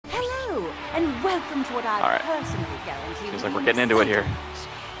Welcome to what I Alright. personally guarantee. Seems like we're getting into it here.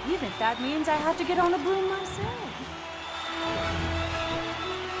 Even if that means I have to get on a broom myself.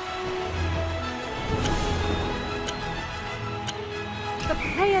 The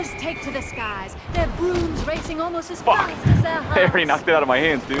players take to the skies, their brooms racing almost as fast as their hearts. I already knocked it out of my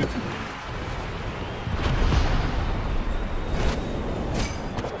hands, dude.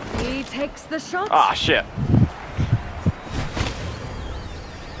 He takes the shot. Ah, shit.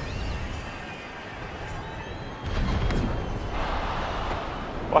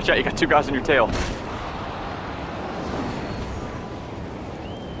 Watch out, you got two guys on your tail.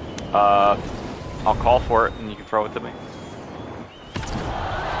 I'll call for it and you can throw it to me.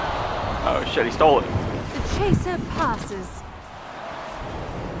 Oh shit, he stole it. The chaser passes.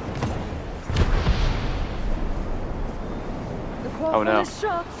 The quaffle Oh, no. is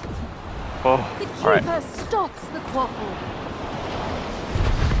shot. Oh, The keeper alright. stops the quaffle.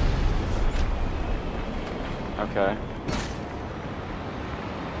 Okay.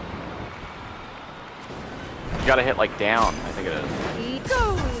 You gotta hit like down, I think it is. He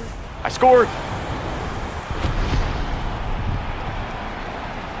goes. I scored!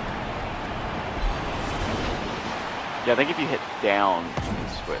 Yeah, I think if you hit down, you can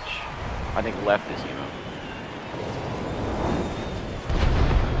switch. I think left is you move.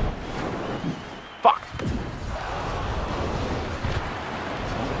 Fuck!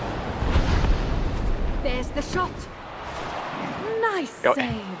 There's the shot. Nice Yo,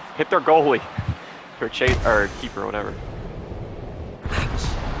 save. hit their goalie. Or chase, or keeper, whatever. A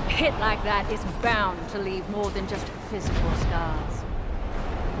hit like that is bound to leave more than just physical scars.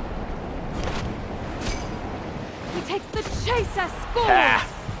 He takes the chaser, scores! Ah.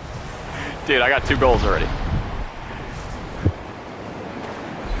 Dude, I got 2 goals already.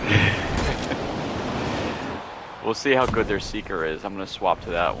 We'll see how good their seeker is. I'm gonna swap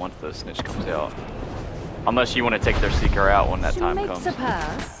to that once the snitch comes out. Unless you want to take their seeker out when that time comes. She makes a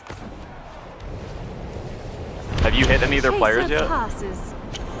pass. Have you hit any of their players Chaser yet? passes.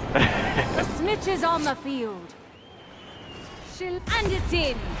 The snitch is on the field. And it's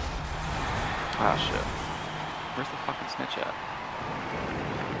in. Ah, shit. Where's the fucking snitch at?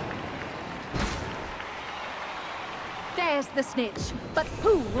 There's the snitch. But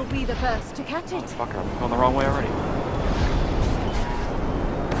who will be the first to catch it? Fucker, I'm going the wrong way already.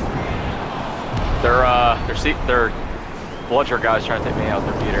 They're bludger guys trying to take me out.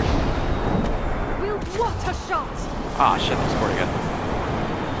 They're beaters. Will what a shot! Ah, shit, they scored again.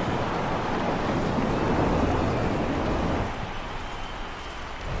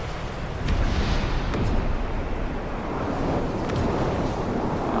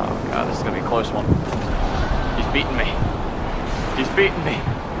 Oh god, this is gonna be a close one. He's beating me. He's beating me.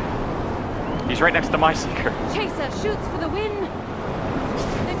 He's right next to my seeker. Chaser shoots for the win.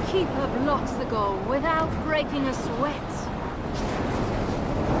 The keeper blocks the goal without breaking a sweat.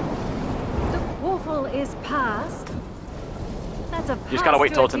 The quaffle is passed. That's a pass. You just gotta wait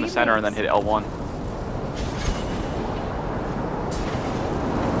to till a it's in the teammate. center and then hit L1.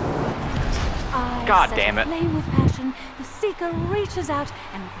 Eyes God set damn it. aflame with passion, the seeker reaches out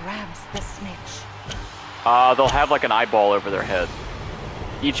and grabs the snitch. They'll have like an eyeball over their head.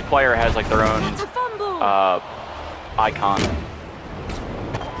 Each player has like their own That's a fumble. icon.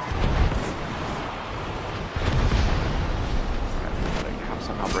 Alright,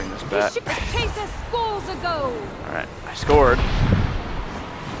 somehow bring this back. The chaser scores a goal. Alright, I scored.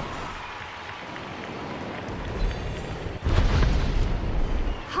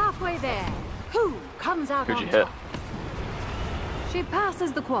 Halfway there. Who comes out Who'd on you hit? top? She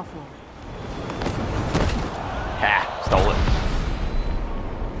passes the quaffle. Ha! Stole it.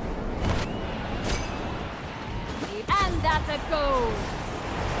 And that's a goal.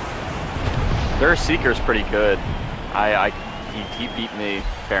 Their seeker's pretty good. He beat me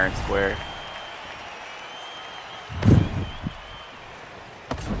fair and square.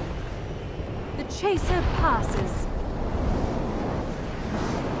 The chaser passes.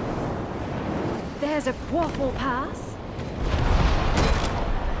 There's a quaffle pass.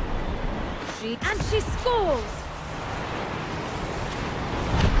 And she scores.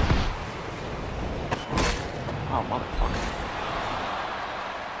 Oh, motherfucker.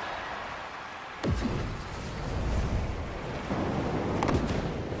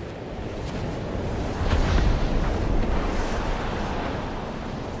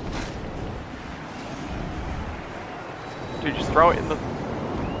 Dude, just throw it in the...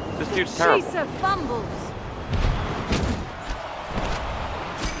 This dude's terrible. Chaser fumbles.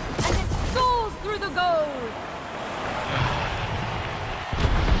 And it scores through the goal.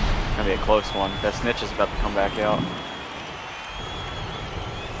 Gonna be a close one. That snitch is about to come back out.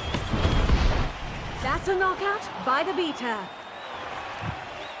 That's a knockout by the beater.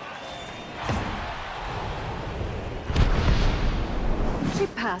 She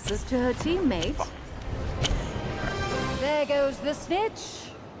passes to her teammate. There goes the snitch.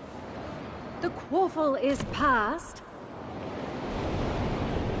 The quaffle is passed.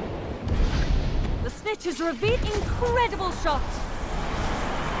 The snitch is revealed. Incredible shot.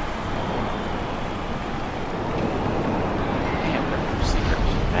 Damn, their seeker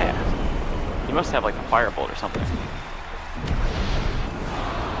is fast. He must have like a firebolt or something.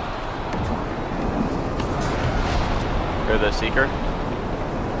 Go the seeker.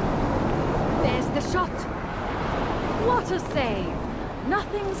 There's the shot. What a save.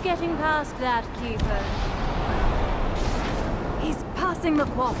 Nothing's getting past that keeper. He's passing the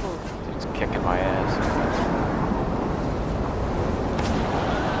quaffle. He's kicking my ass.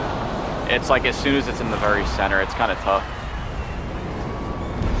 It's like as soon as it's in the very center, it's kind of tough.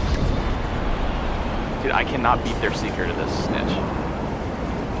 Dude, I cannot beat their seeker to this snitch.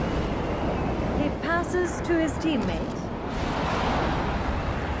 He passes to his teammate.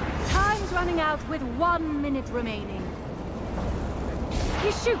 Time's running out with 1 minute remaining.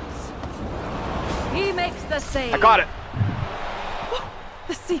 He shoots. He makes the save. I got it.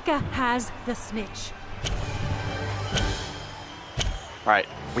 The seeker has the snitch. All right,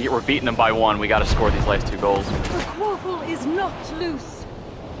 we're beating them by 1. We got to score these last 2 goals. The quaffle is knocked loose.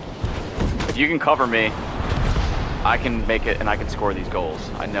 If you can cover me, I can make it and I can score these goals.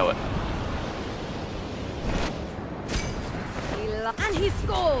 I know it. And he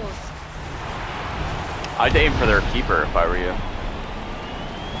scores. I'd aim for their keeper if I were you.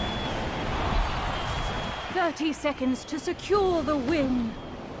 30 seconds to secure the win.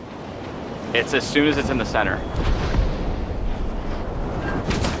 It's as soon as it's in the center.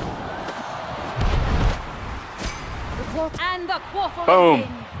 And the quaffle Boom. is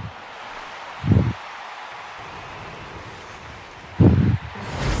in.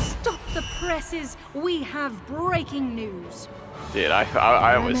 Stop the presses. We have breaking news. Dude,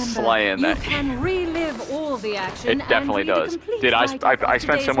 I was slaying that. You can relive all the action. It definitely does. Dude, I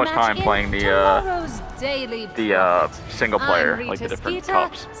spent so much time playing the single player, like the different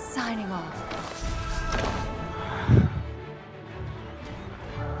cups. Signing off.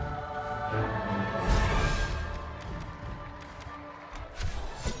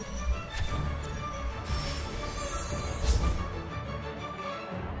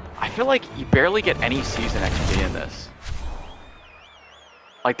 I feel like you barely get any season XP in this.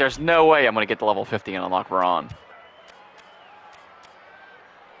 Like, there's no way I'm gonna get to level 50 and unlock Ron.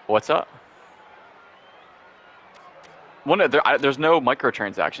 What's up? There's no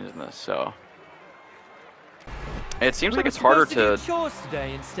microtransactions in this, so it seems like it's harder to. Do chores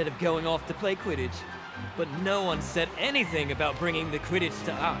today instead of going off to play Quidditch, but no one said anything about bringing the Quidditch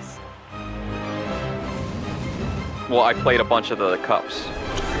to us. Well, I played a bunch of the cups.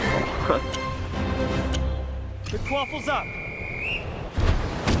 The quaffle's up.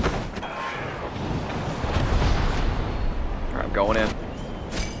 Alright, I'm going in.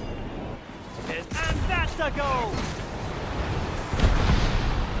 And that's a goal!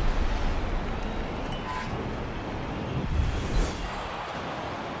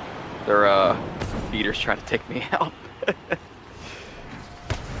 Their beaters trying to take me out.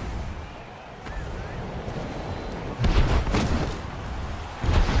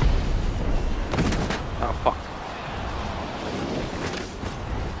 Oh, fuck.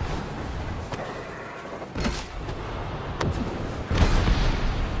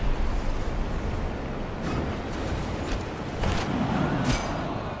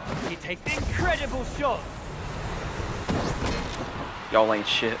 He takes the incredible shot. Y'all ain't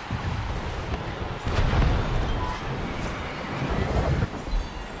shit.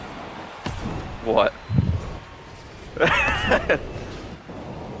 What?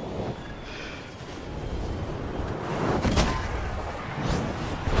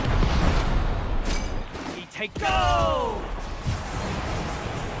 He takes go.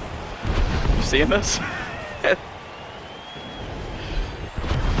 You seeing this?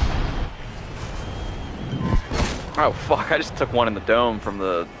 Oh fuck, I just took one in the dome from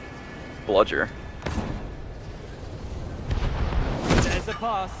the bludger. There's a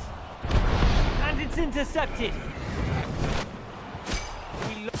pass. And it's intercepted.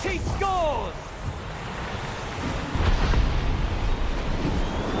 He scores!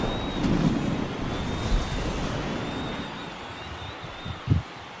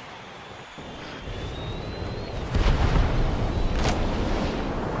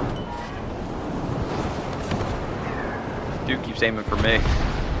 Dude keeps aiming for me.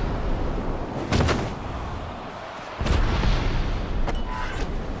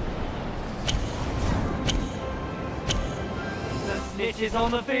 snitch is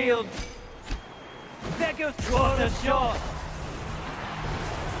on the field. There goes what a shot.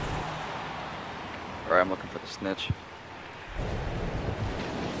 Alright, I'm looking for the snitch.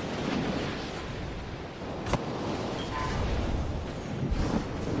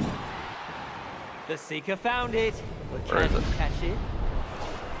 The seeker found it. But Where is can it? he catch it?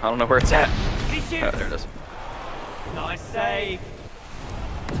 I don't know where it's at. He Oh, shoots. there it is. Nice save.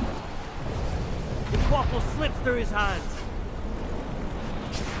 The quaffle slips through his hands.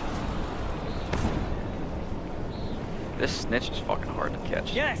 This snitch is fucking hard to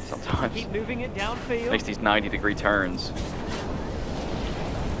catch. Yes. Sometimes. Keep moving it downfield. Makes these 90-degree turns.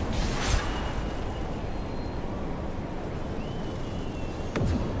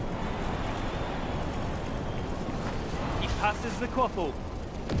 He passes the quaffle.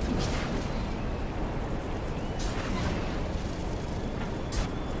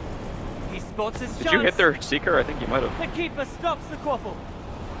 He spots his chance. Did you hit their seeker? I think you might have. The keeper stops the quaffle.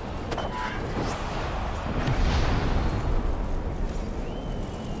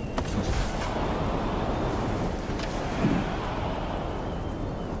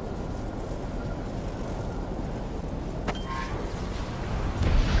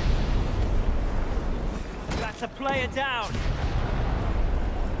 That's a player down.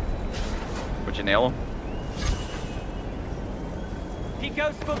 Would you nail him? He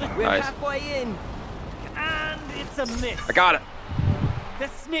goes for the... We're Nice. halfway in. And it's a miss. I got it. The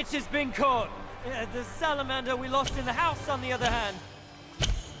snitch has been caught. The salamander we lost in the house, on the other hand.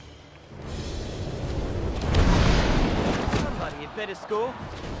 Somebody had better score,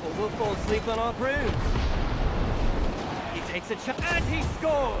 or we'll fall asleep on our brooms. He takes a shot, and he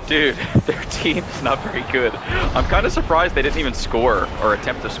scores! Dude, their team's not very good. I'm kind of surprised they didn't even score or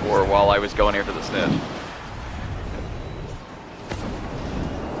attempt to score while I was going after the snitch.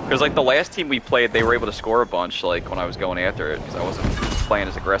 Because like the last team we played, they were able to score a bunch like when I was going after it because I wasn't playing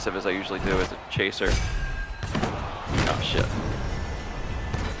as aggressive as I usually do as a chaser. Oh shit.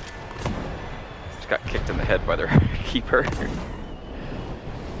 Just got kicked in the head by their keeper.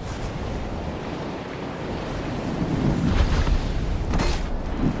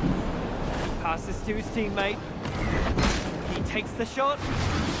 Passes to his teammate. He takes the shot.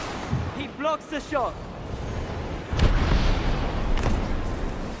 He blocks the shot.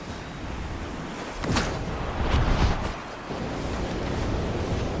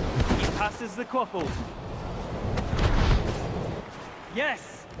 He passes the quaffle.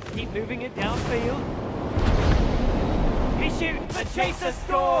 Yes! Keep moving it downfield. He shoots. The chaser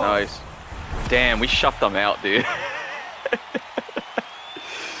scores! Nice. Damn, we shut them out, dude.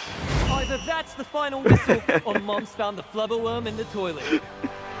 Either that's the final whistle, or Mom's found the flubberworm in the toilet.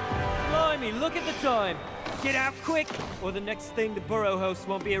 Blimey, look at the time. Get out quick, or the next thing the Burrow host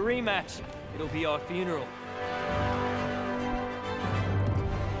won't be a rematch. It'll be our funeral.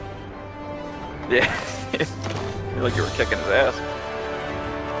 Yeah. I feel like you were kicking his ass.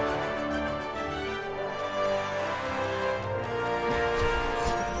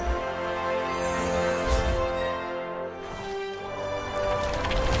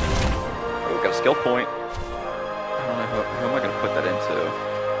 Oh, we got a skill point. I don't know who am I going to put that into?